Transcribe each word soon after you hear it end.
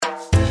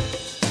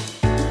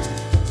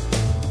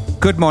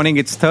Good morning.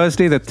 It's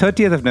Thursday, the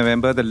 30th of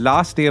November, the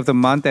last day of the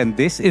month, and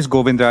this is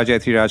Govindraj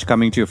Ethiraj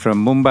coming to you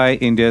from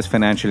Mumbai, India's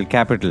financial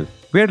capital.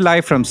 We're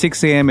live from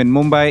 6 a.m. in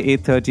Mumbai,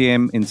 8:30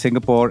 a.m. in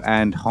Singapore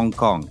and Hong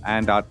Kong.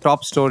 And our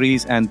top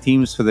stories and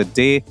themes for the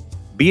day: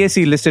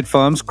 BSE listed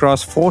firms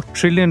cross $4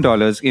 trillion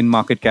in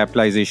market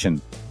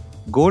capitalization.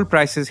 Gold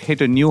prices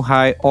hit a new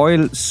high,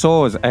 oil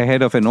soars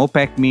ahead of an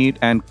OPEC meet,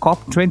 and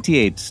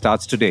COP28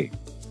 starts today.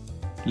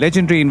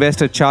 Legendary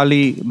investor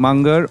Charlie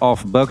Munger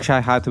of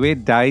Berkshire Hathaway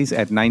dies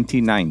at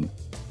 99.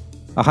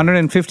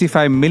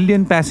 155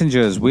 million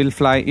passengers will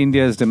fly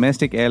India's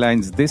domestic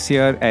airlines this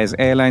year as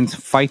airlines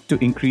fight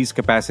to increase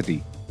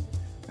capacity.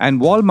 And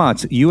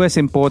Walmart's US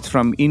imports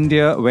from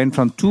India went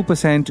from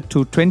 2%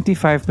 to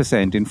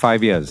 25% in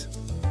 5 years.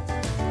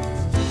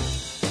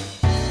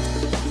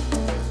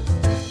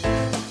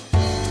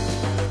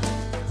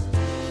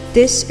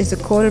 This is a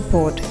Core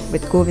Report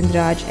with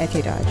Govindraj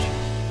Ethiraj.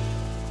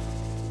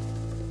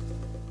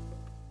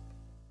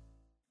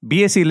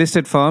 BSE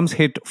listed firms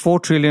hit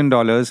 $4 trillion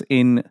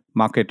in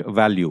market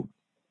value.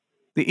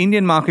 The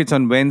Indian markets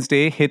on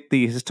Wednesday hit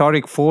the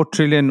historic 4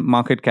 trillion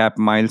market cap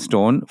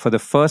milestone for the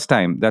first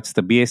time. That's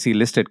the BSE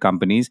listed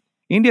companies.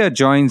 India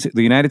joins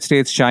the United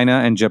States, China,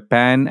 and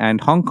Japan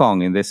and Hong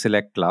Kong in this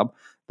select club.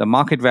 The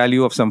market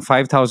value of some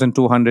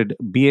 5,200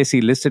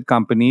 BSE listed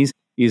companies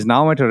is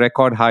now at a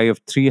record high of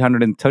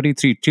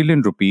 333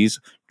 trillion rupees,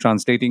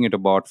 translating at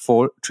about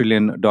 $4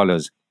 trillion.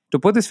 To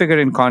put this figure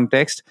in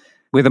context,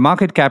 with a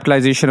market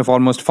capitalization of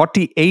almost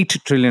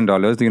 $48 trillion,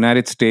 the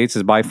United States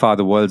is by far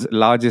the world's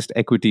largest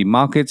equity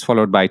markets,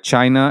 followed by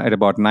China at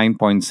about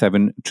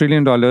 $9.7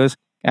 trillion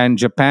and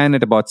Japan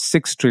at about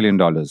 $6 trillion.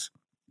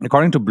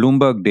 According to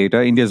Bloomberg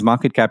data, India's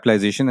market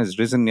capitalization has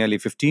risen nearly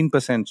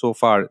 15% so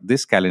far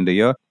this calendar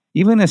year,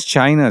 even as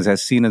China's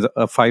has seen a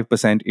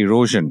 5%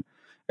 erosion,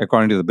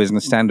 according to the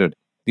Business Standard.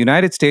 The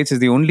United States is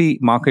the only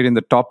market in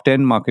the top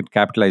 10 market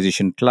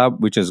capitalization club,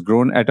 which has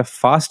grown at a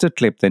faster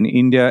clip than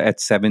India at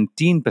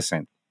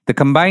 17%. The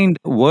combined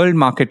world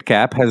market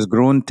cap has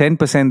grown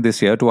 10%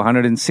 this year to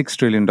 $106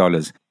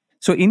 trillion.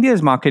 So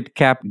India's market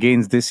cap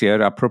gains this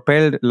year are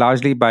propelled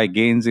largely by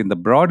gains in the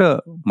broader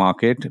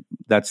market,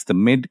 that's the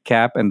mid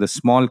cap and the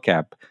small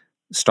cap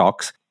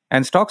stocks.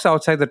 And stocks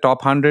outside the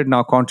top 100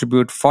 now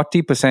contribute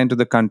 40% to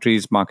the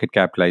country's market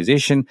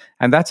capitalization,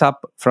 and that's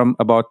up from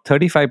about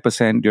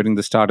 35% during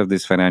the start of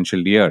this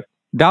financial year.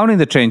 Down in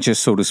the trenches,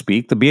 so to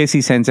speak, the BSE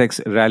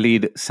Sensex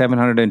rallied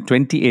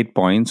 728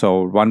 points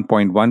or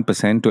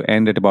 1.1% to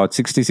end at about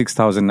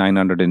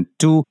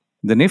 66,902.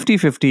 The Nifty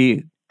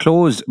 50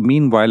 closed,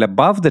 meanwhile,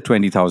 above the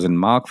 20,000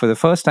 mark for the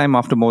first time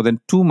after more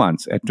than 2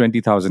 months at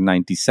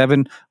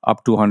 20,097,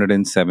 up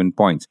 207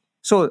 points.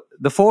 So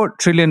the 4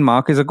 trillion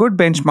mark is a good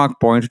benchmark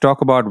point to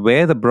talk about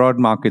where the broad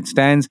market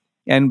stands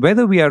and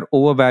whether we are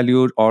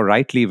overvalued or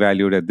rightly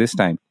valued at this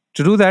time.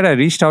 To do that, I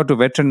reached out to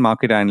veteran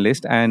market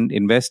analyst and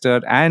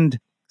investor and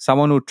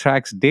someone who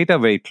tracks data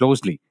very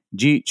closely,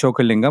 G.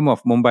 Chokalingam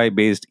of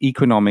Mumbai-based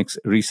Economics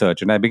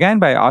Research. And I began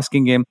by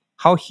asking him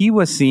how he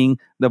was seeing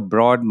the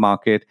broad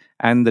market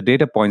and the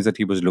data points that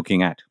he was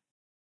looking at.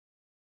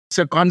 It's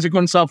a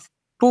consequence of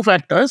two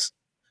factors.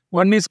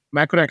 One is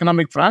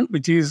macroeconomic front,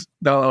 which is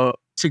the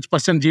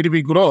 6%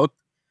 GDP growth,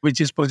 which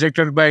is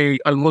projected by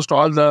almost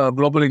all the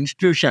global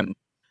institutions.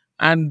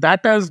 And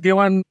that has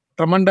given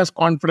tremendous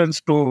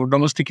confidence to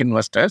domestic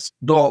investors,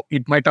 though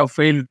it might have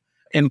failed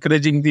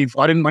encouraging the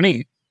foreign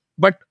money.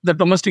 But the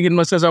domestic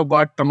investors have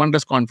got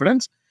tremendous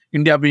confidence,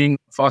 India being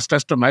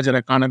fastest major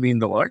economy in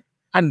the world.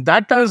 And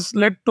that has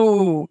led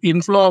to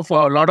inflow of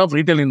a lot of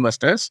retail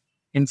investors.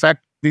 In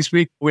fact, this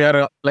week we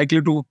are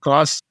likely to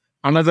cross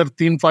another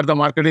theme for the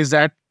market is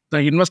that the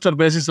investor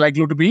base is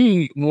likely to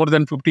be more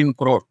than 15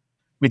 crore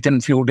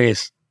within few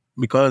days,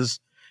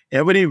 because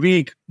every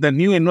week the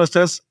new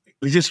investors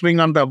registering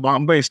on the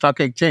Bombay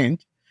Stock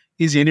Exchange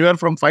is anywhere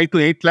from 5 to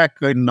 8 lakh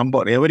in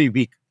number every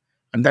week.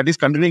 And that is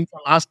continuing for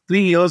the last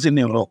 3 years in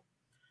a row.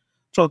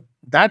 So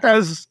that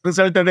has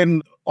resulted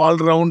in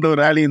all-round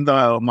rally in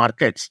the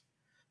markets.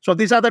 So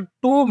these are the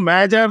two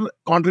major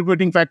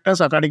contributing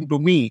factors, according to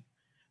me,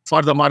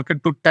 for the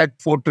market to touch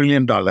 $4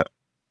 trillion.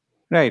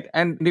 Right.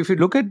 And if you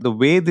look at the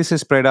way this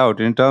is spread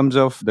out in terms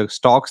of the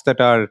stocks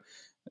that are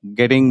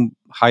getting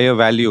higher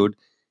valued,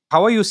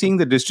 how are you seeing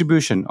the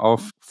distribution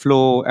of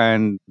flow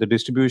and the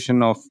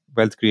distribution of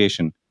wealth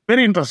creation?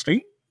 Very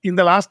interesting. In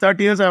the last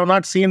 30 years, I have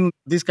not seen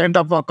this kind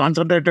of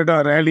concentrated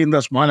rally in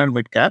the small and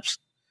mid caps.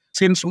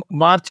 Since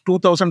March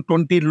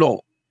 2020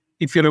 low,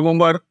 if you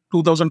remember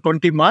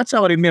 2020 March,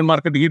 our Indian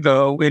market hit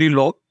very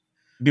low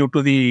due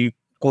to the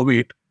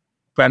COVID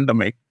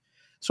pandemic.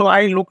 So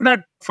I looked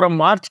at from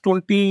March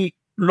 20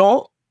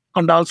 low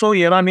and also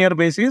year-on-year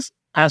basis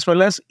as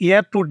well as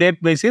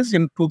year-to-date basis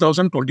in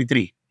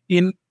 2023.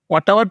 In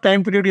whatever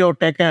time period you have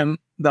taken,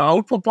 the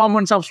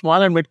outperformance of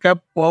small and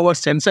mid-cap over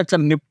Sensex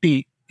and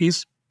Nifty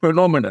is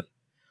phenomenal.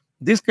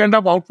 This kind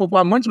of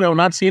outperformance we have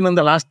not seen in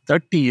the last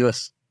 30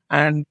 years.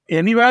 And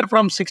anywhere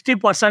from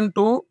 60%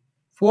 to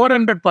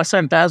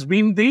 400% has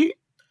been the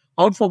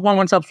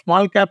outperformance of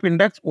small cap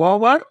index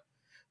over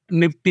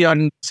Nifty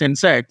and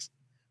Sensex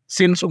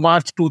since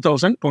March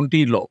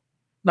 2020 low.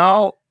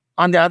 Now,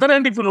 on the other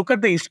hand, if you look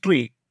at the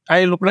history,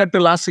 I looked at the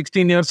last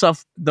 16 years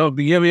of the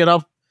behavior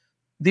of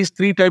these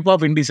three type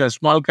of indices,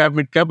 small cap,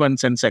 mid cap, and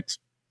Sensex.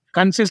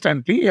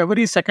 Consistently,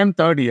 every second,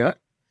 third year,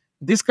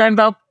 this kind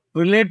of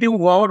relative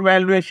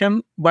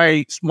overvaluation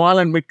by small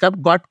and mid cap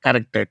got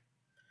corrected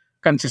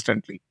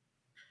consistently.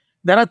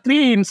 There are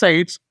three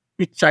insights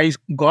which I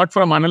got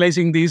from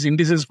analyzing these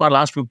indices for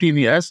last 15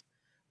 years.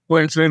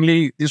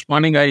 Coincidentally, this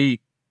morning I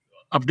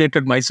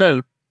updated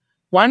myself.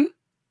 One,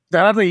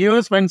 there are the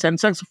years when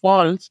Sensex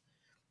falls,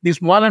 the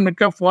small and mid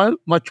cap fall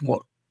much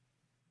more.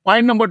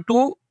 Point number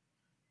two,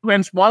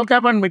 when small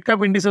cap and mid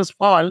cap indices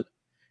fall,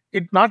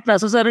 it not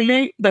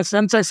necessarily the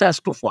Sensex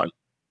has to fall.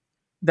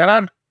 There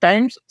are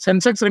times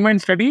Sensex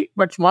remains steady,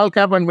 but small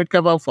cap and mid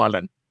cap have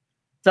fallen.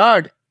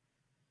 Third,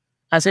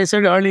 as I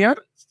said earlier,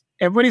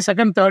 every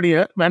second, third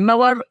year,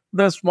 whenever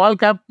the small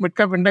cap, mid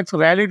cap index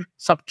rallied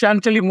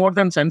substantially more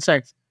than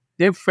Sensex,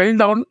 they fell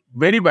down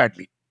very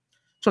badly.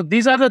 So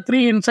these are the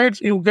three insights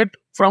you get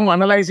from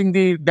analyzing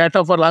the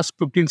data for last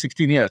 15,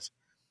 16 years.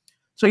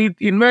 So it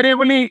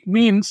invariably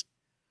means,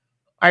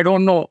 I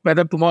don't know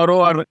whether tomorrow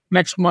or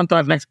next month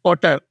or next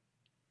quarter,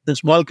 the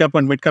small cap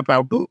and mid cap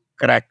have to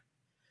crack.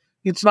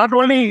 It's not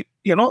only,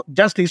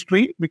 just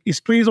history.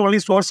 History is only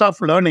source of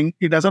learning.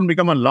 It doesn't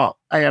become a law.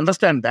 I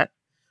understand that.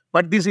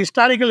 But this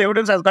historical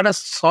evidence has got a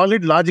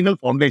solid logical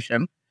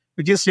foundation,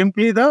 which is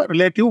simply the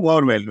relative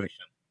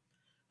overvaluation.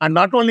 And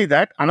not only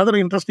that, another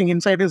interesting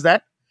insight is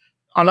that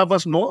all of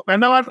us know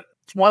whenever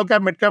small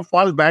cap, mid cap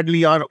fall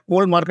badly or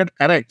whole market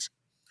corrects,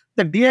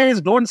 the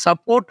DIs don't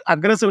support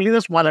aggressively the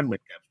small and mid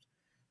caps.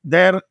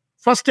 Their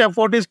first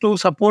effort is to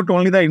support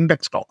only the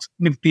index stocks,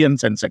 Nifty and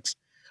Sensex,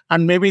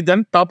 and maybe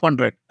then top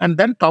 100 and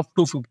then top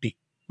 250.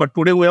 But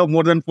today we have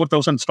more than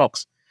 4,000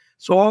 stocks.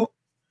 So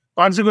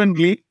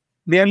consequently,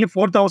 nearly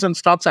 4,000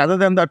 stocks other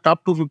than the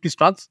top 250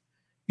 stocks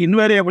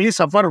invariably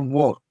suffer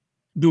more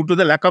due to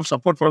the lack of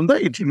support from the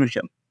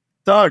institution.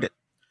 Third,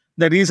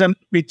 the reason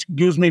which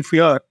gives me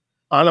fear,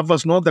 all of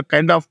us know the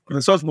kind of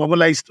resource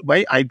mobilized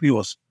by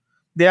IPOs.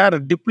 They are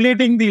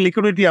depleting the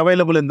liquidity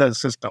available in the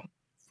system.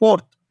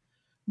 Fourth,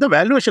 the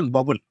valuation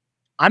bubble,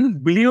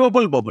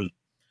 unbelievable bubble.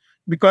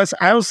 Because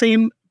I have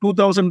seen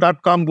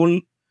 2000.com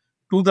bull,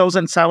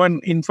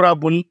 2007 infra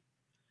bull,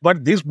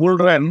 but this bull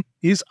run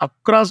is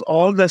across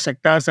all the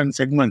sectors and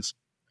segments.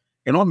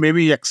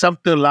 Maybe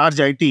except the large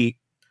IT,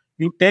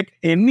 you take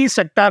any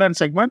sector and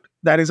segment,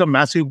 there is a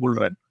massive bull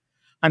run.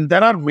 And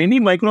there are many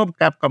micro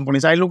cap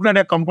companies. I looked at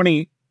a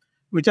company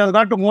which has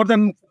got more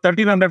than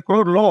 1,300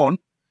 crore loan.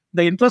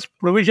 The interest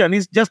provision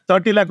is just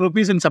 30 lakh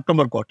rupees in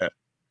September quarter.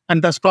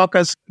 And the stock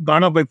has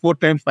gone up by 4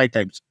 times, 5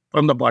 times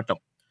from the bottom.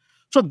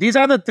 So these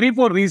are the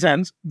 3-4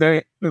 reasons: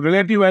 the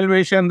relative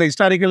valuation, the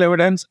historical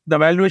evidence, the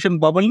valuation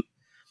bubble,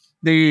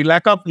 the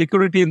lack of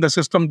liquidity in the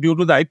system due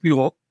to the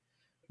IPO.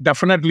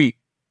 Definitely,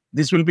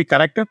 this will be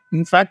corrected.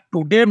 In fact,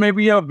 today may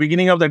be a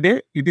beginning of the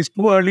day. It is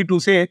too early to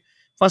say.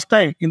 First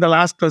time in the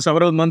last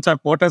several months or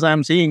quarters, I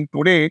am seeing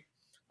today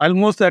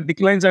almost the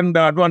declines and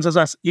the advances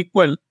are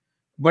equal,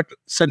 but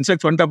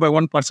Sensex went up by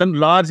 1%,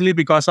 largely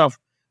because of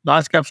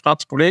large cap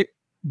stocks today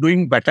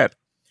doing better.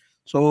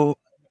 So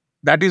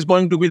that is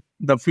going to be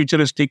the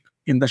futuristic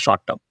in the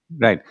short term.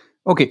 Right.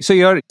 Okay. So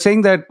you're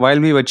saying that while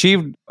we've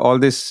achieved all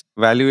this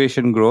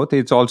valuation growth,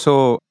 it's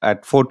also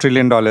at $4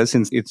 trillion,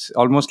 since it's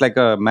almost like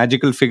a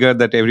magical figure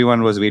that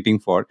everyone was waiting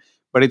for.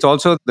 But it's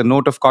also the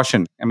note of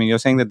caution. I mean, you're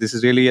saying that this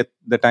is really at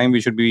the time we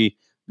should be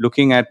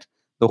looking at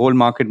the whole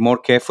market more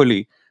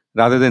carefully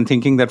rather than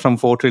thinking that from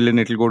 4 trillion,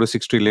 it'll go to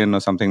 6 trillion or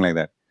something like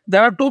that.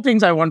 There are two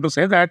things I want to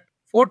say. That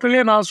 4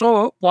 trillion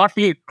also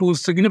partly to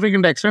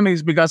significant extent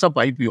is because of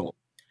IPO.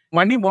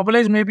 Money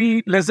mobilized may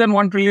be less than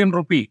 1 trillion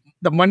rupee,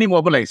 the money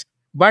mobilized.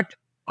 But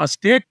a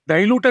stake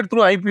diluted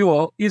through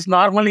IPO is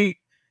normally,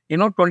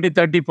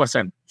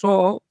 20-30%.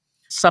 So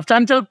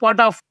substantial part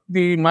of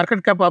the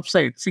market cap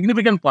upside,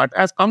 significant part,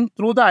 has come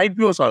through the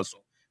IPOs also.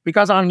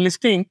 Because on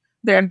listing,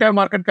 the entire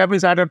market cap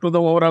is added to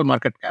the overall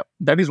market cap.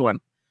 That is one.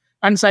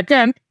 And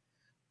second,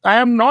 I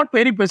am not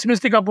very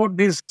pessimistic about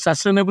this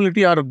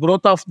sustainability or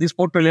growth of this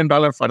 $4 trillion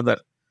further.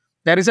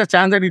 There is a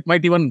chance that it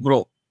might even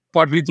grow,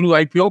 partly through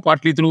IPO,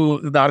 partly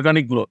through the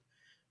organic growth.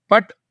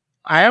 But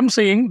I am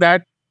saying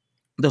that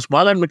the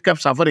small and mid cap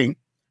suffering,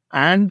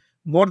 and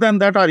more than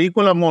that or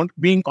equal amount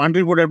being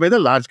contributed by the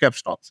large cap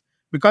stocks.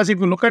 Because if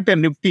you look at a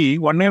Nifty,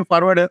 1 year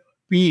forward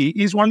PE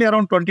is only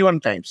around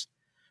 21 times,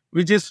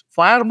 which is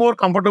far more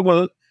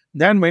comfortable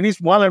than many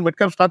small and mid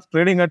cap stocks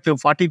trading at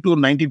 40 to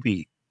 90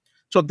 PE.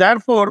 So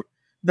therefore,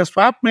 the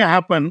swap may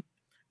happen,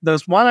 the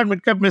small and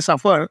mid cap may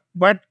suffer,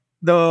 but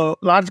the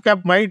large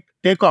cap might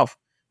take off.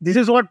 This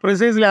is what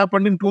precisely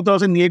happened in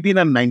 2018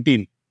 and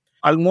 19.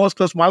 Almost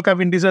the small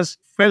cap indices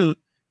fell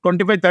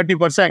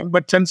 25-30%,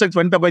 but Sensex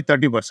went up by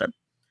 30%.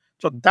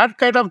 So that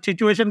kind of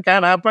situation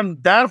can happen.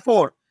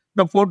 Therefore,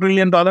 the $4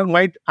 trillion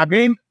might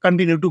again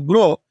continue to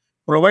grow,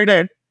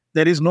 provided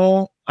there is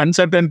no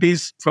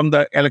uncertainties from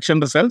the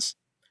election results,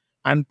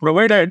 and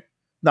provided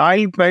the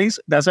oil price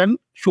doesn't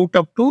shoot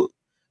up to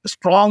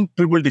strong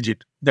triple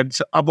digit,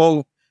 that's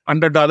above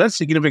 $100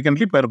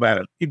 significantly per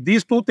barrel. If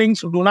these two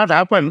things do not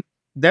happen,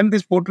 then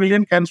this 4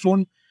 trillion can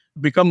soon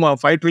become a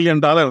 $5 trillion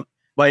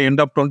by end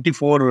of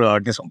 24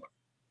 December.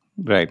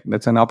 Right.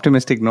 That's an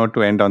optimistic note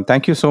to end on.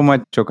 Thank you so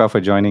much, Choka,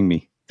 for joining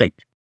me. Thank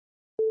you.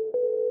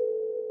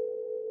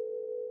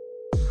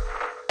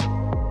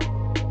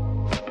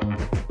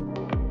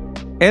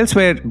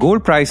 Elsewhere,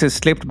 gold prices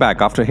slipped back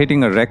after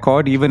hitting a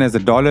record even as the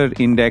dollar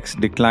index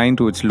declined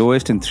to its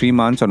lowest in 3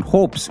 months on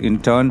hopes,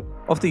 in turn,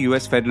 of the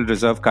US Federal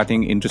Reserve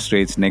cutting interest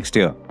rates next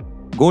year.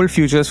 Gold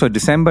futures for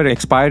December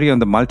expiry on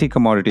the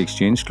multi-commodity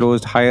exchange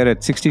closed higher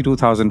at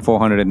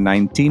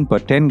 62,419 per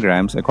 10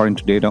 grams, according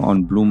to data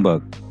on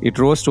Bloomberg. It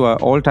rose to an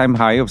all-time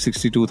high of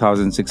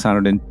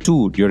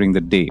 62,602 during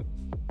the day.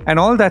 And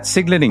all that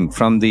signaling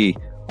from the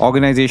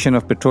Organization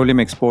of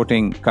Petroleum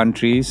Exporting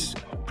Countries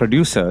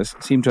producers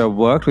seem to have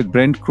worked, with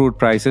Brent crude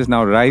prices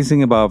now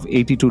rising above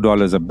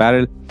 $82 a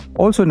barrel,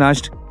 also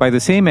nudged by the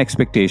same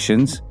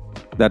expectations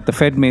that the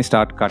Fed may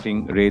start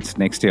cutting rates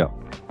next year.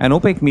 An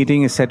OPEC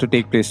meeting is set to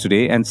take place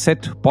today and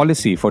set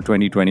policy for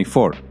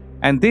 2024.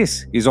 And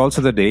this is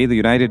also the day the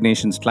United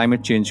Nations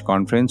Climate Change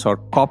Conference, or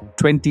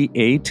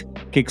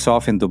COP28, kicks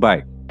off in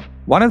Dubai.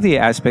 One of the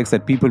aspects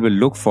that people will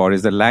look for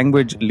is the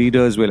language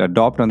leaders will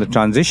adopt on the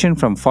transition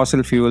from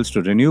fossil fuels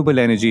to renewable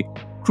energy,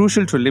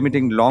 crucial to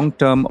limiting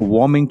long-term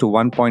warming to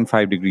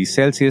 1.5 degrees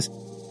Celsius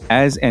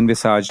as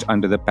envisaged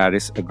under the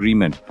Paris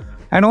Agreement.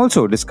 And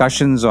also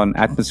discussions on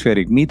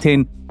atmospheric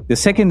methane, the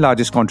second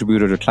largest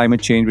contributor to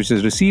climate change, which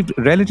has received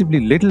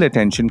relatively little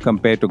attention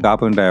compared to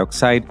carbon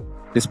dioxide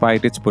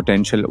despite its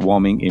potential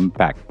warming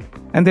impact.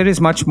 And there is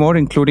much more,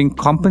 including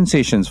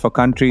compensations for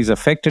countries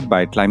affected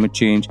by climate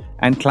change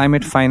and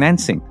climate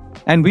financing.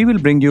 And we will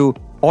bring you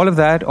all of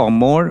that or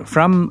more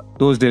from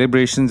those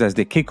deliberations as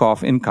they kick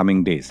off in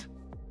coming days.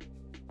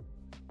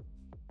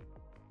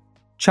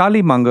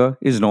 Charlie Munger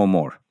is no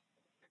more.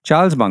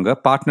 Charles Munger,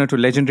 partner to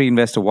legendary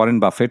investor Warren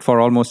Buffett for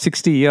almost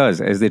 60 years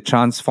as they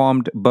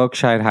transformed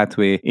Berkshire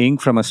Hathaway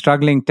Inc. from a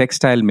struggling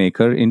textile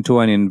maker into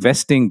an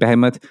investing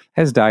behemoth,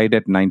 has died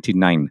at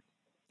 99.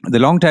 The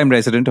longtime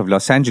resident of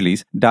Los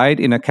Angeles died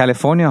in a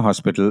California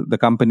hospital, the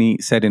company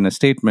said in a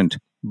statement.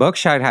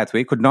 Berkshire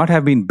Hathaway could not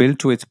have been built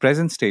to its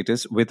present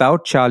status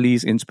without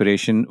Charlie's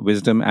inspiration,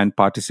 wisdom, and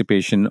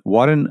participation,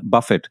 Warren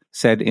Buffett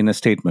said in a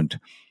statement.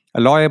 A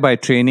lawyer by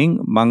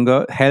training,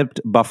 Munger helped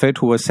Buffett,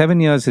 who was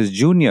 7 years his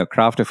junior,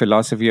 craft a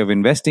philosophy of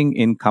investing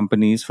in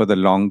companies for the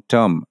long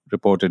term,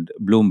 reported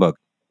Bloomberg.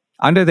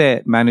 Under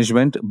their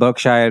management,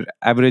 Berkshire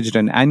averaged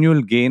an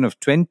annual gain of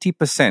 20%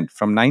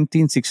 from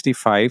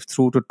 1965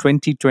 through to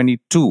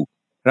 2022,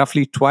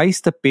 roughly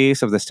twice the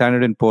pace of the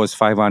Standard & Poor's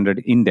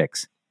 500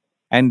 index.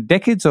 And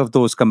decades of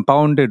those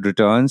compounded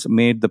returns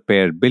made the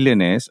pair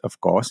billionaires,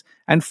 of course,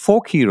 and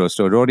folk heroes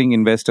to adoring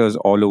investors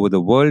all over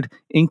the world,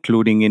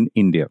 including in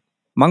India.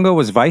 Munger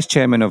was vice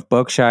chairman of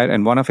Berkshire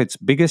and one of its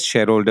biggest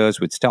shareholders,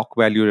 with stock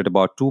valued at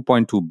about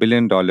 $2.2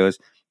 billion,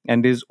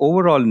 and his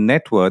overall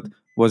net worth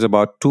was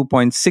about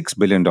 $2.6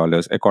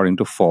 billion, according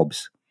to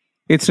Forbes.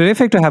 It's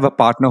terrific to have a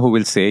partner who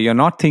will say, "You're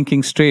not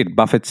thinking straight,"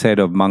 Buffett said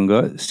of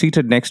Munger,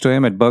 seated next to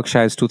him at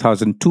Berkshire's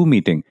 2002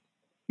 meeting.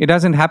 "It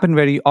doesn't happen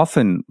very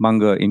often,"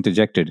 Munger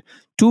interjected.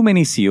 "Too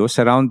many CEOs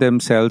surround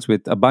themselves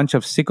with a bunch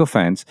of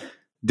sycophants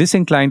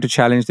disinclined to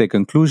challenge their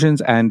conclusions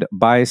and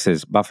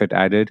biases," Buffett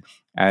added,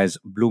 as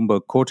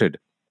Bloomberg quoted.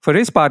 For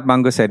his part,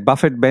 Munger said,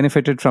 "Buffett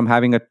benefited from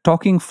having a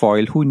talking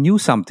foil who knew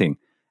something,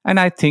 and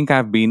I think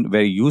I've been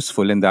very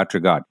useful in that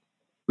regard,"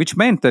 which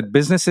meant that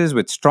businesses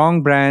with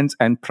strong brands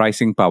and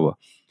pricing power.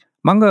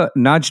 Munger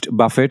nudged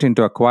Buffett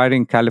into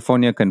acquiring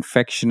California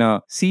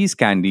confectioner See's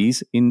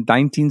Candies in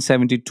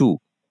 1972.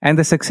 And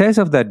the success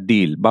of that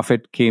deal,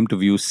 Buffett came to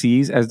view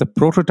See's as the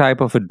prototype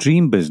of a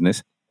dream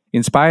business,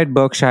 inspired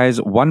Berkshire's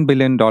 $1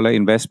 billion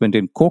investment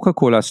in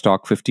Coca-Cola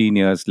stock 15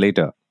 years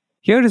later.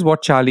 Here is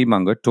what Charlie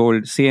Munger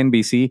told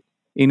CNBC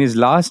in his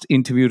last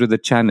interview to the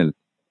channel.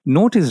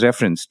 Note his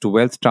reference to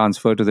wealth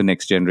transfer to the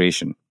next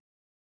generation.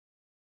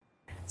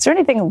 Is there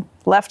anything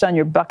left on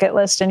your bucket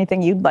list?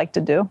 Anything you'd like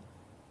to do?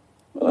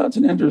 Well, that's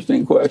an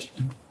interesting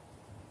question.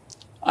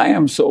 I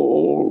am so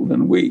old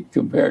and weak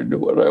compared to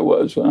what I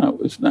was when I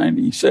was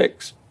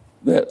 96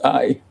 that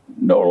I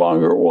no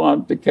longer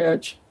want to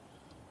catch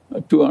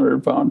a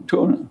 200-pound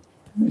tuna.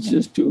 It's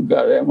just too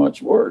goddamn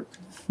much work.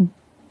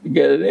 To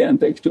get it in,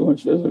 it takes too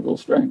much physical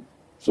strength.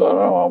 So I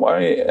don't know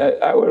why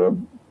I would have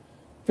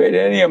paid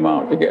any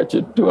amount to catch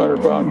a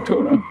 200-pound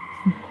tuna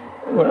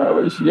when I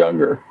was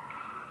younger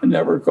and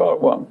never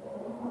caught one.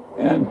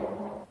 And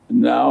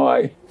now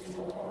if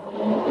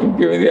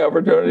given the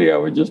opportunity, I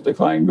would just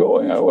decline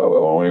going. I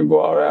won't even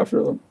go out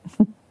after them.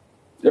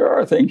 There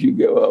are things you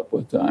give up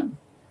with time.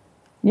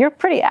 You're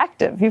pretty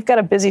active. You've got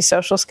a busy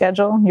social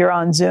schedule. You're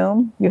on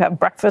Zoom. You have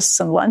breakfasts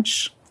and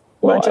lunch.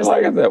 Well, I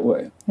like it that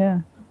way.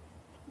 Yeah.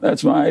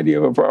 That's my idea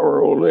of a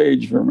proper old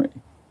age for me.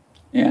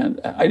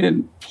 And I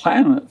didn't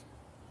plan it.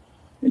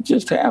 It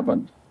just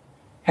happened.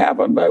 I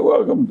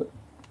welcomed it.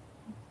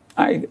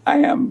 I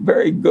am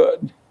very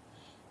good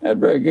at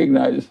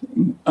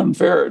recognizing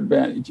unfair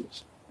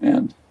advantages.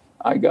 And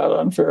I got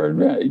unfair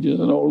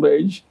advantages in old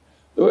age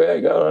the way I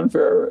got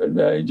unfair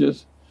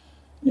advantages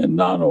in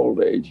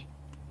non-old age.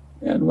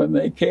 And when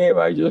they came,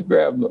 I just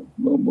grabbed them.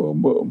 Boom,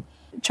 boom, boom.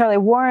 Charlie,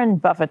 Warren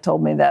Buffett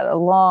told me that a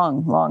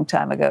long, long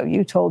time ago.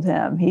 You told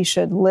him he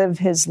should live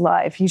his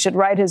life. He should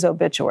write his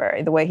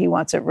obituary the way he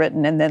wants it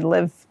written and then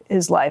live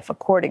his life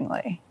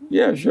accordingly.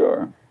 Yeah,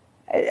 sure.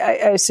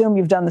 I assume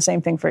you've done the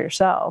same thing for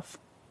yourself.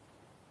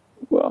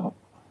 Well,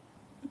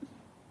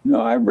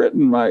 no, I've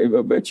written my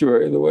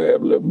obituary the way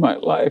I've lived my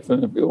life,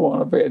 and if people want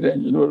to pay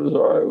attention to it, it's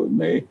all right with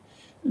me.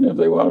 And if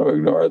they want to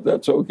ignore it,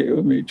 that's okay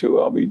with me too.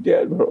 I'll be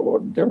dead, but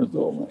what difference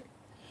will it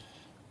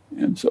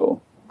make? And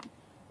so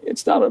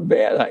it's not a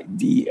bad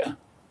idea.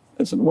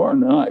 Listen,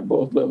 Warren and I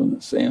both live in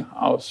the same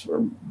house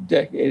for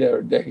decade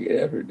after decade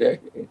after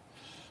decade.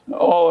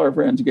 All our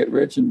friends get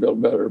rich and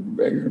build better,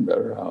 bigger and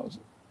better houses.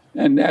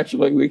 And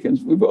naturally, we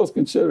both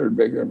considered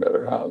bigger and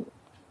better houses.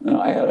 And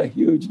I had a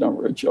huge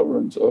number of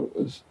children, so it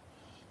was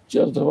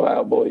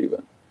justifiable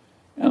even.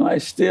 And I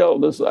still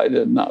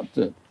decided not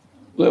to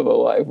live a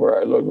life where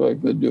I looked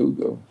like the Duke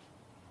of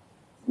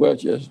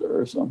Westchester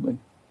or something.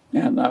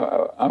 And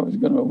I was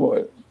going to avoid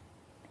it.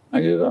 I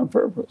did it on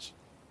purpose.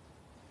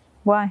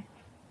 Why?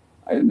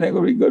 I didn't think it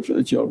would be good for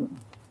the children.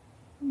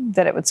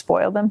 That it would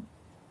spoil them?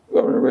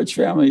 Well, in a rich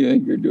family, you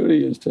think your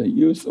duty is to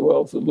use the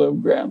wealth to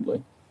live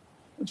grandly.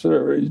 That's what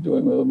everybody's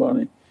doing with the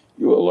money.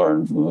 You will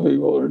learn from the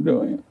people that are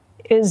doing it.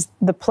 Is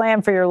the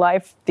plan for your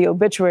life, the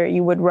obituary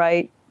you would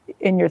write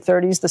in your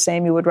 30s, the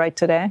same you would write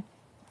today?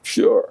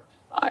 Sure.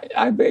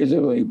 I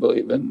basically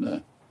believe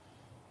in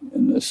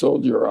the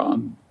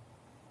soldier-on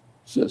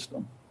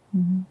system.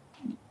 Mm-hmm.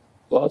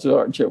 Lots of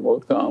hardship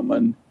will come,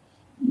 and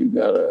you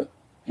got to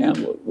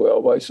handle it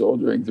well by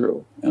soldiering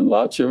through. And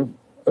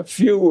a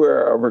few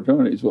rare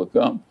opportunities will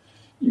come.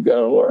 You got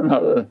to learn how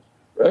to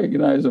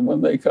recognize them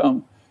when they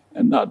come,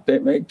 and not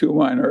make too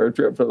minor a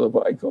trip to the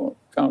buy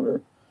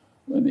counter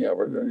when the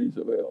opportunity is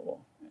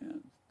available.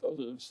 And those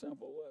are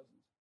simple lessons.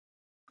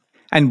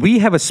 And we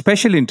have a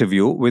special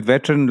interview with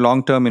veteran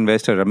long-term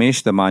investor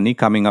Ramesh Damani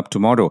coming up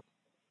tomorrow.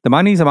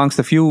 Damani is amongst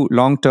the few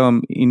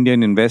long-term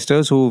Indian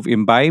investors who've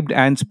imbibed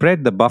and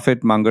spread the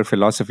Buffett-Munger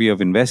philosophy of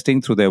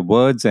investing through their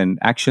words and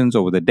actions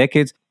over the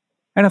decades,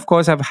 and of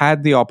course have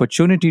had the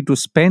opportunity to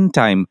spend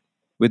time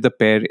with the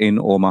pair in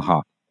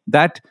Omaha.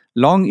 That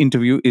long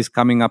interview is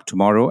coming up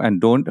tomorrow, and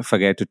don't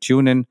forget to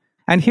tune in.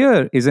 And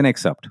here is an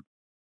excerpt.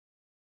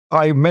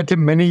 I met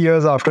him many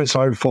years after I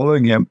started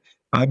following him.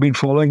 I've been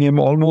following him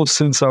almost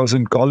since I was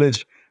in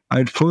college.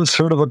 I'd first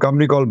heard of a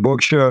company called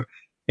Berkshire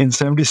in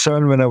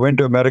 77 when I went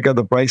to America.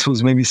 The price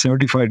was maybe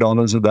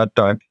 $75 at that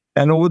time.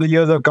 And over the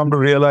years, I've come to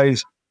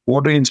realize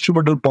what an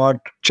instrumental part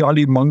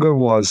Charlie Munger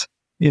was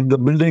in the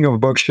building of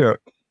Berkshire.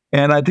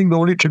 And I think the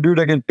only tribute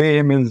I can pay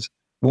him is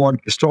what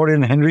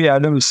historian Henry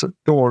Adams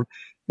told,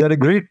 that a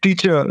great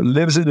teacher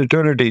lives in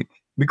eternity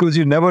because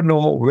you never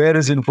know where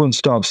his influence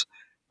stops.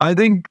 I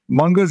think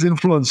Munger's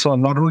influence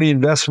on not only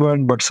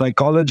investment, but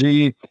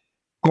psychology,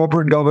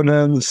 corporate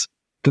governance,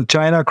 the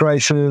China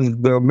crisis,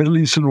 the Middle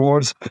Eastern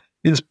wars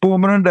is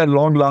permanent and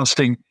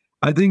long-lasting.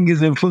 I think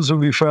his influence will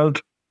be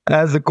felt,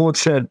 as the quote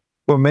said,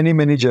 for many,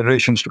 many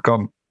generations to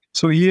come.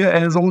 So he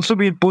has also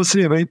been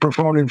personally a very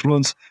profound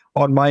influence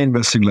on my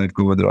investing life,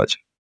 Govindraj.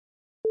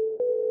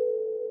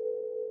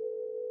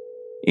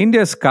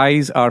 India's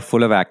skies are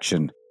full of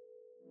action.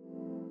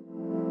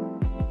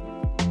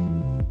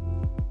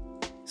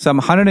 Some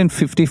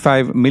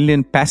 155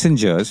 million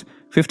passengers,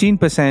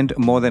 15%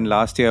 more than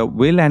last year,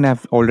 will and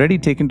have already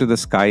taken to the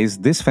skies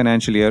this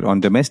financial year on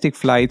domestic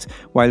flights,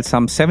 while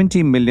some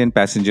 70 million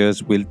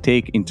passengers will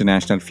take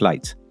international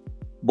flights.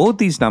 Both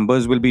these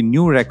numbers will be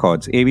new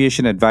records,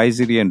 aviation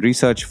advisory and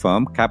research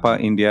firm CAPA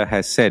India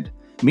has said.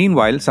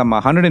 Meanwhile, some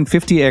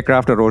 150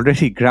 aircraft are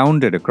already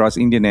grounded across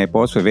Indian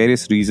airports for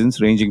various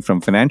reasons, ranging from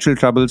financial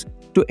troubles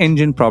to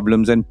engine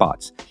problems and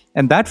parts.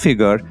 And that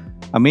figure,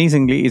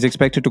 amazingly, is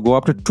expected to go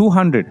up to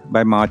 200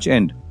 by March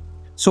end.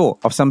 So,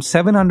 of some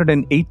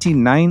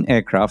 789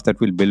 aircraft that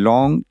will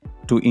belong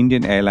to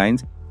Indian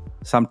Airlines,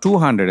 some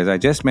 200, as I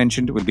just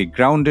mentioned, will be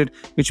grounded,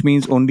 which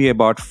means only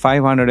about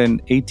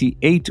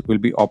 588 will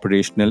be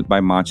operational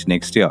by March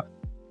next year.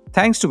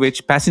 Thanks to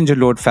which passenger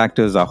load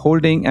factors are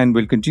holding and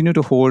will continue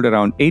to hold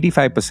around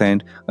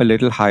 85%, a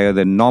little higher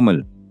than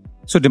normal.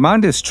 So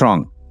demand is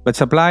strong, but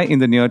supply in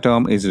the near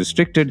term is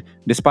restricted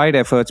despite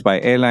efforts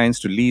by airlines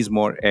to lease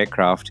more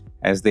aircraft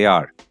as they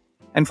are.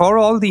 And for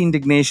all the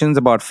indignations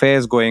about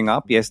fares going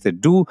up, yes, they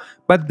do,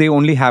 but they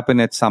only happen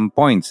at some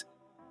points.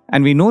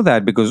 And we know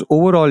that because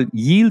overall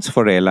yields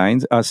for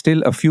airlines are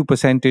still a few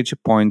percentage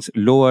points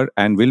lower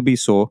and will be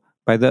so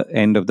by the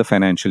end of the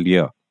financial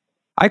year.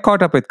 I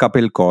caught up with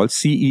Kapil Kaul,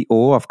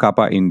 CEO of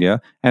CAPA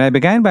India, and I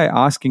began by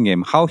asking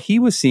him how he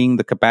was seeing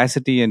the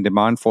capacity and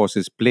demand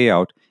forces play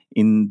out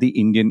in the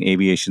Indian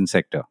aviation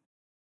sector.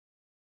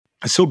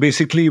 So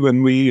basically,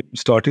 when we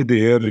started the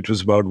year, it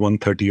was about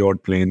 130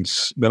 odd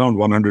planes, around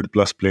 100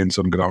 plus planes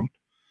on ground.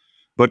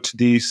 But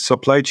the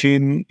supply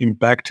chain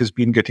impact has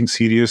been getting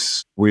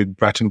serious, with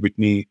Pratt &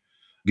 Whitney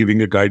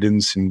giving a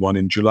guidance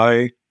in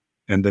July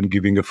and then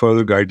giving a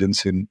further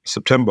guidance in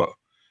September.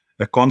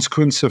 A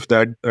consequence of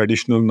that,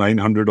 additional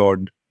 900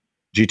 odd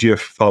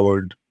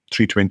GTF-powered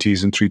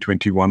 320s and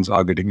 321s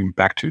are getting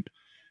impacted.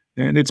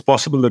 And it's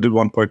possible that at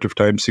one point of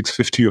time,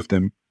 650 of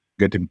them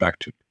get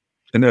impacted.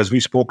 And as we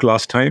spoke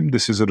last time,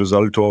 this is a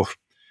result of,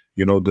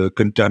 the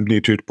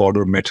contaminated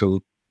powder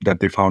metal that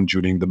they found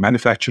during the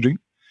manufacturing.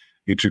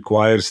 It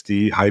requires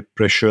the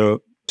high-pressure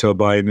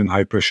turbine and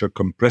high-pressure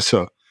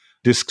compressor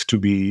discs to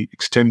be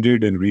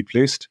extended and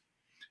replaced.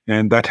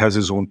 And that has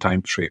its own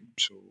time frame.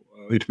 So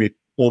it may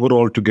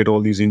overall, to get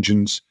all these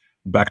engines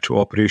back to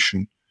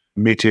operation,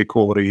 may take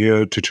over a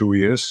year to 2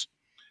 years.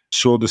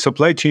 So the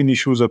supply chain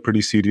issues are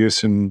pretty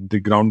serious, and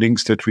the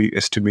groundings that we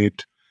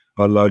estimate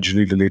are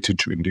largely related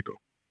to Indigo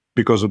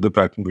because of the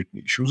Pratt &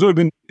 Whitney issue. So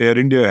even Air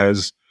India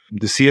has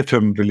the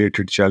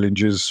CFM-related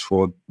challenges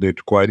for they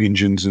require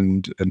engines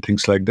and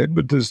things like that,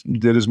 but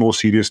there is more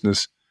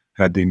seriousness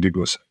at the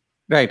Indigo side.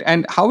 Right.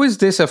 And how is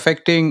this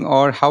affecting,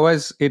 or how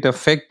has it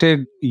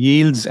affected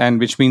yields, and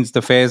which means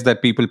the fares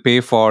that people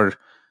pay for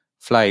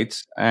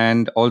flights,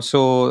 and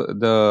also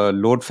the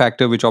load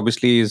factor, which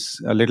obviously is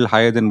a little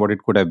higher than what it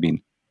could have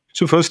been?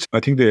 So first, I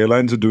think the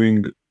airlines are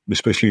doing,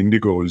 especially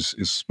Indigo,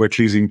 is wet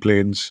leasing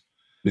planes,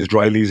 is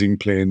dry leasing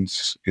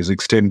planes, is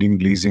extending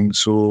leasing.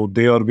 So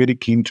they are very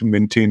keen to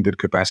maintain their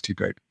capacity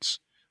guidance.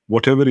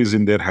 Whatever is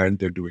in their hand,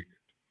 they're doing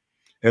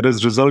it. And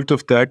as a result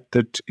of that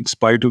in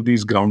spite of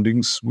these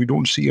groundings, we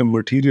don't see a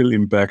material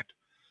impact,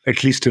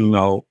 at least till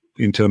now,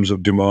 in terms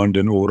of demand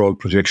and overall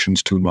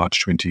projections till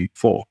March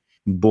 24,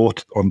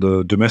 both on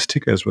the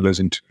domestic as well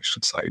as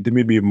international side. There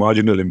may be a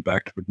marginal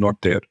impact, but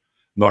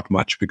not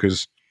much,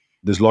 because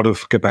there's a lot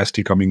of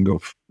capacity coming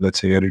of, let's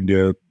say, Air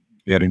India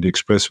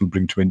Express will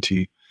bring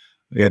 20,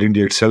 Air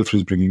India itself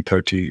is bringing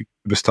 30,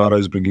 Vistara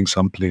is bringing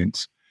some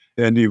planes,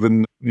 and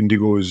even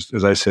Indigo is,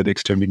 as I said,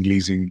 extending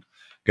leasing,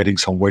 getting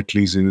some wet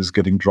leases,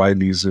 getting dry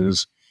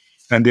leases,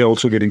 and they're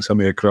also getting some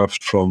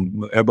aircraft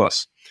from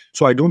Airbus.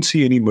 So I don't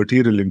see any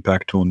material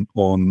impact on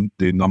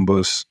the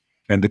numbers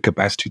and the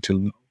capacity till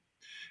now.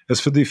 As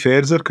for the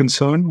fares are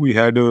concerned, we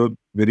had a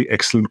very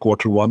excellent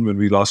Q1 when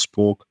we last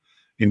spoke.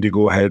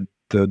 Indigo had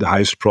the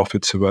highest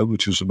profits ever,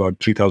 which is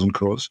about 3,000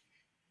 crores.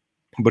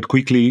 But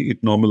quickly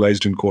it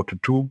normalized in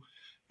Q2,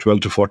 12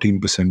 to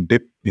 14%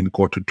 dip in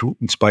Q2,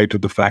 in spite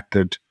of the fact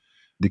that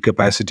the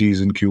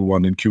capacities in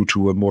Q1 and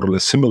Q2 are more or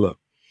less similar.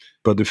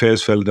 But the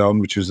fares fell down,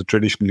 which is the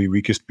traditionally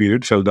weakest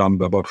period, fell down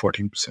by about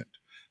 14%.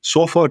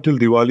 So far till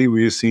Diwali,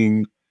 we are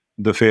seeing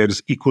the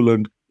fares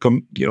equivalent,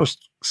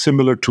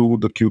 similar to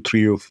the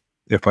Q3 of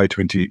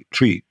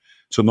FY23.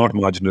 So not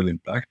marginal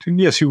impact. And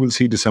yes, you will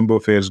see December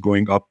fares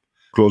going up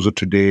closer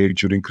today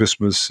during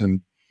Christmas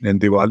and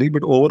Diwali.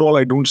 But overall,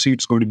 I don't see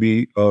it's going to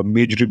be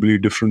majorly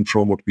different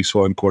from what we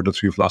saw in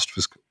Q3 of last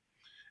fiscal.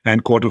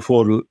 And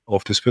Q4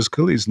 of this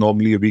fiscal is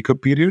normally a weaker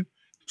period.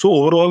 So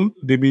overall,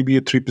 there may be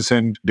a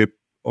 3% dip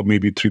or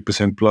maybe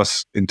 3%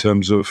 plus in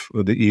terms of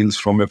the yields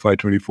from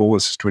FY24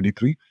 versus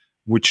 23,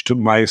 which to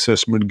my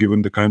assessment,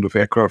 given the kind of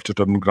aircraft that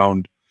are on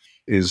ground,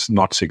 is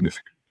not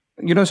significant.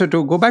 So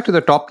to go back to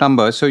the top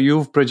number, so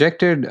you've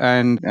projected,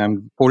 and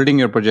I'm holding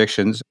your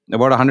projections,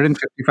 about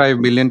 155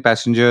 million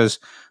passengers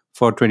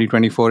for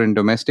 2024 in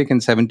domestic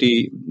and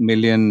 70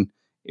 million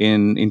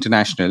in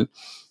international.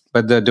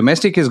 But the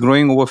domestic is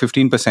growing over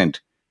 15%.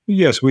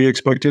 Yes, we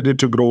expected it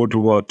to grow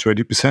to about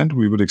 20%.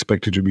 We would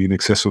expect it to be in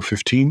excess of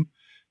 15.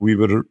 We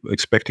were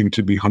expecting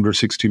to be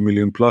 160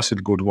 million plus,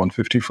 it go to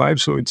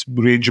 155. So it's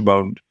range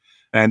bound.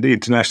 And the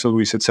international,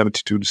 we said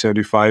 72 to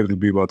 75, it'll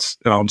be about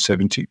around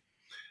 70.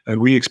 And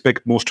we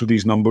expect most of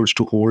these numbers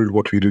to hold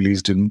what we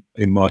released in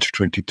March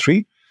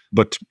 23.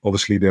 But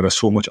obviously, there are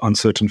so much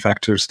uncertain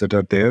factors that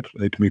are there.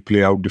 It may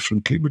play out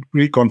differently, but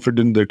we're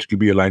confident that it will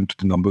be aligned to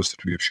the numbers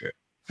that we have shared.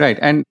 Right.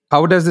 And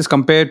how does this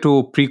compare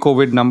to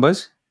pre-COVID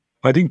numbers?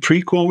 I think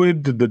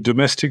pre-COVID, the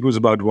domestic was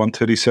about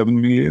 137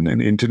 million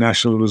and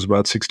international was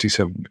about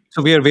 67 million.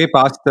 So we are way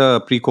past the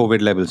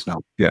pre-COVID levels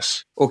now.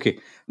 Yes. Okay.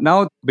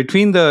 Now,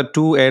 between the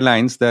two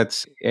airlines,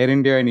 that's Air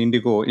India and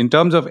Indigo, in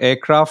terms of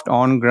aircraft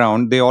on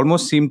ground, they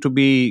almost seem to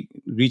be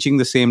reaching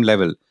the same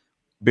level.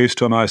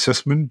 Based on our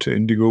assessment,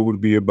 Indigo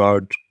would be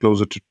about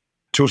closer to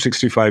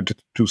 265 to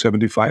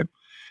 275.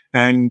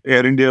 And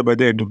Air India, by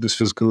the end of this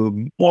fiscal,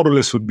 more or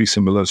less would be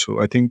similar.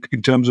 So I think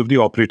in terms of the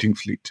operating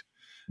fleet,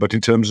 but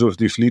in terms of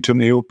the fleet on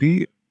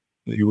AOP,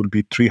 you will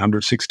be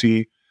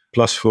 360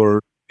 plus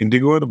for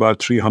Indigo and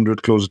about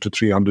 300, closer to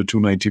 300,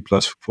 290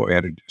 plus for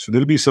Air India. So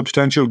there'll be a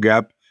substantial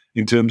gap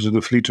in terms of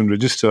the fleet on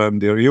register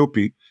and their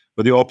AOP,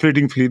 but the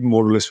operating fleet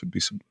more or less would be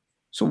similar.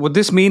 So would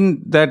this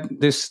mean that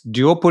this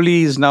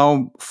duopoly is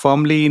now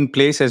firmly in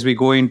place as we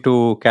go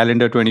into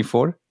calendar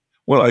 24?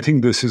 Well, I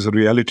think this is a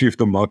reality of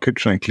the market,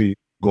 frankly,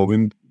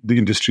 Govind. The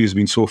industry has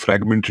been so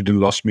fragmented and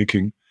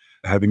loss-making.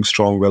 Having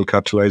strong,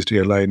 well-capitalized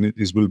airline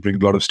will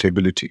bring a lot of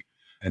stability.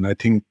 And I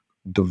think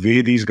the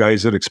way these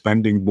guys are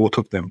expanding, both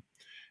of them,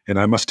 and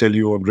I must tell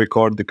you on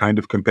record, the kind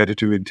of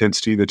competitive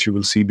intensity that you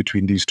will see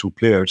between these two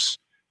players,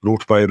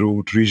 route by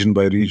route, region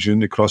by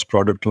region, across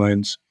product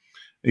lines,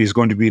 is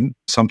going to be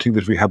something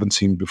that we haven't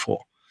seen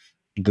before.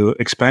 The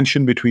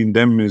expansion between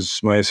them is,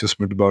 my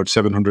assessment, about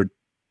 700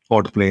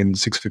 odd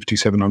planes, 650,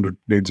 700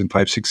 planes in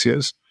 5-6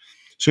 years.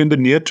 So in the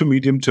near to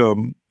medium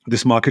term,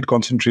 this market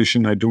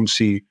concentration, I don't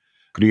see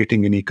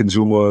creating any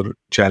consumer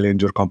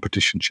challenge or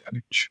competition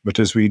challenge. But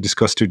as we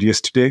discussed it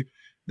yesterday,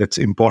 that's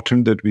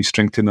important that we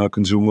strengthen our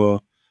consumer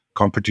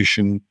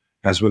competition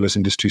as well as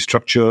industry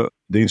structure,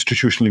 the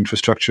institutional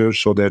infrastructure,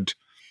 so that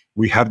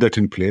we have that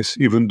in place,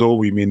 even though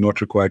we may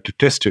not require to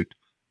test it,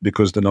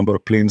 because the number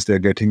of planes they're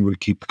getting will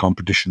keep the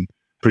competition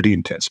pretty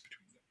intense.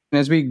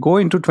 As we go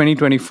into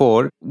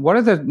 2024, what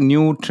are the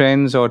new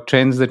trends or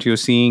trends that you're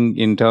seeing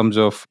in terms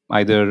of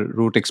either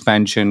route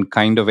expansion,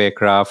 kind of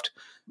aircraft,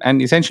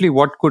 and essentially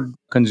what could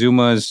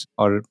consumers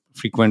or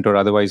frequent or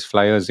otherwise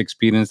flyers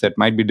experience that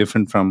might be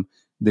different from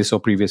this or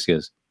previous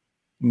years?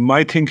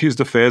 My think is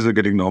the fares are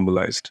getting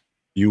normalized.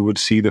 You would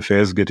see the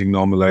fares getting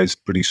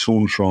normalized pretty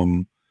soon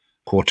from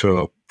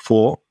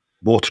Q4,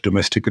 both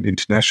domestic and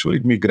international.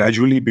 It may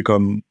gradually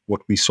become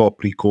what we saw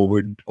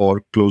pre-COVID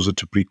or closer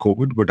to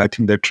pre-COVID, but I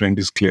think that trend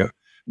is clear.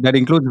 That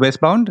includes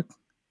westbound?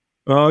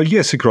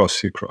 Yes,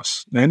 across.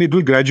 And it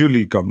will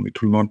gradually come.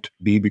 It will not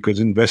be, because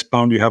in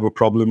westbound, you have a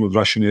problem with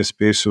Russian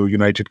airspace, so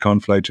United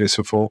can't fly to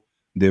SFO.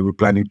 They were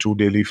planning 2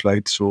 daily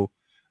flights, so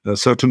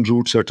certain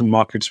routes, certain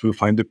markets will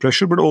find the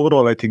pressure. But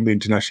overall, I think the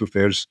international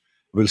fares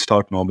will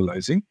start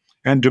normalizing.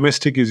 And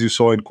domestic, as you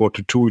saw in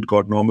Q2, it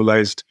got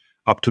normalized.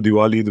 Up to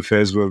Diwali, the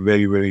fares were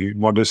very, very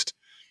modest.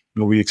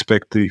 We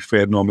expect the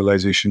fare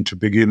normalization to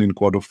begin in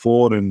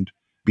Q4 and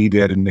be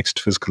there in next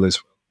fiscal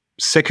as well.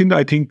 Second,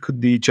 I think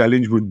the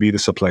challenge would be the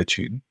supply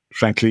chain.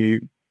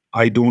 Frankly,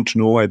 I don't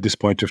know at this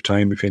point of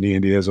time if any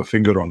India has a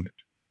finger on it.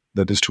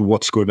 That is to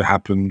what's going to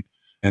happen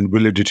and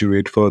will it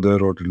deteriorate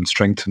further or it will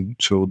strengthen.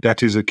 So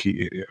that is a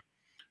key area.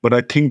 But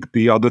I think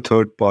the other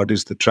third part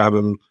is the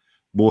travel,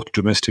 both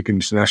domestic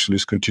and international,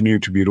 is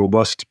continuing to be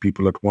robust.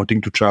 People are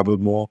wanting to travel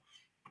more,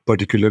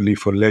 particularly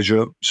for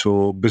leisure.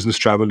 So business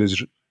travel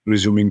is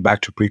resuming back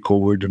to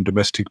pre-COVID, and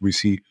domestic, we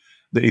see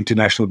the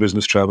international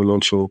business travel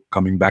also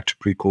coming back to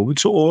pre-COVID.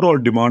 So overall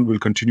demand will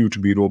continue to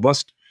be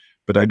robust,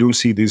 but I don't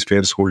see these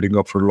fares holding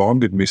up for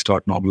long. It may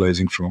start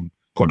normalizing from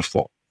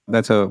Q4.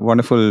 That's a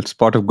wonderful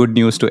spot of good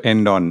news to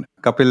end on.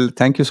 Kapil,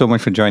 thank you so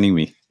much for joining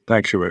me.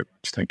 Thank you very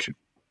much. Thank you.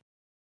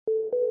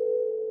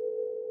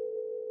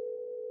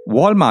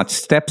 Walmart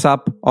steps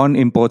up on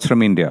imports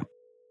from India.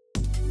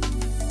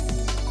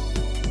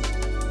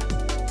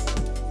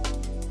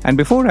 And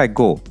before I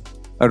go,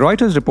 a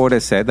Reuters report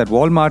has said that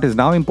Walmart is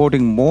now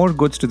importing more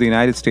goods to the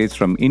United States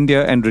from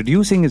India and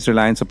reducing its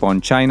reliance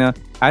upon China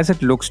as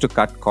it looks to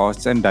cut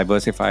costs and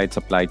diversify its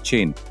supply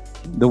chain.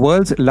 The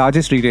world's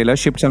largest retailer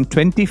shipped some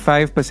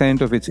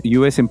 25% of its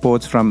US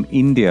imports from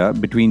India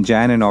between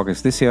Jan and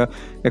August this year,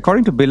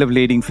 according to bill of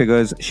lading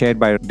figures shared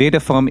by data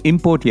firm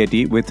Import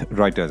Yeti with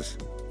Reuters.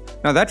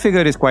 Now, that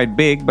figure is quite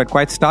big, but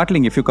quite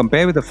startling if you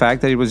compare with the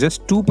fact that it was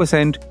just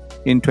 2%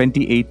 in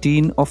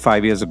 2018 or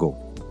 5 years ago.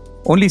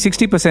 Only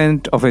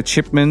 60% of its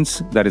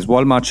shipments, that is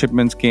Walmart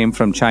shipments, came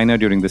from China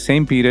during the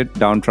same period,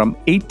 down from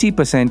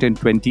 80% in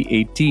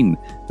 2018,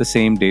 the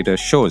same data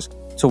shows.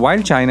 So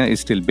while China is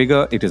still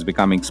bigger, it is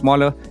becoming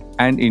smaller,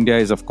 and India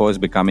is of course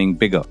becoming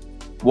bigger.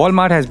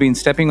 Walmart has been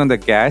stepping on the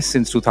gas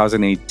since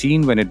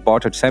 2018 when it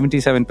bought a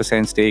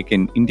 77% stake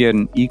in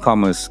Indian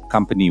e-commerce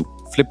company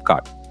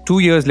Flipkart. 2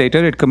 years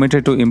later, it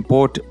committed to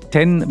import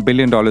 $10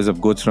 billion of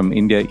goods from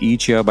India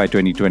each year by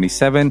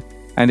 2027,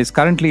 and is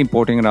currently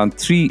importing around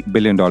 $3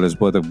 billion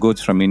worth of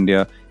goods from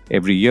India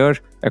every year,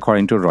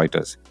 according to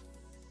Reuters.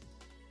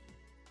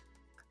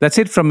 That's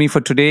it from me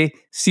for today.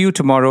 See you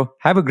tomorrow.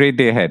 Have a great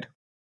day ahead.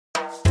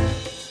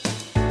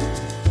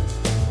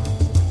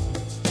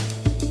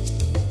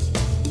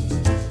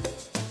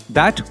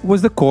 That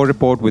was the Core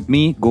Report with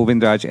me,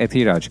 Govindraj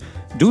Ethiraj.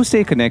 Do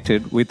stay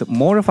connected with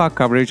more of our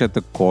coverage at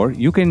the Core.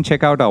 You can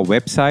check out our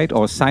website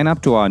or sign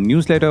up to our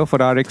newsletter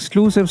for our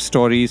exclusive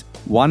stories,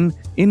 one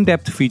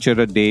in-depth feature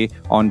a day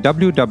on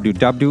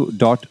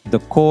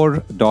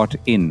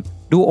www.thecore.in.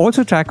 Do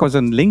also track us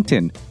on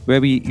LinkedIn, where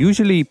we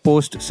usually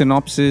post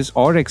synopses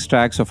or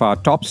extracts of our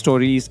top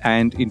stories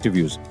and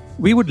interviews.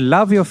 We would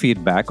love your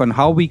feedback on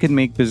how we can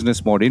make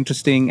business more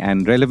interesting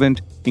and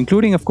relevant,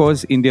 including, of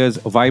course, India's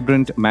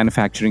vibrant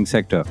manufacturing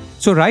sector.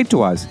 So write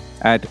to us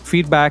at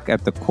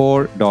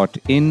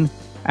feedback@thecore.in,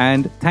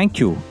 and thank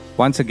you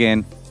once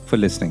again for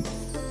listening.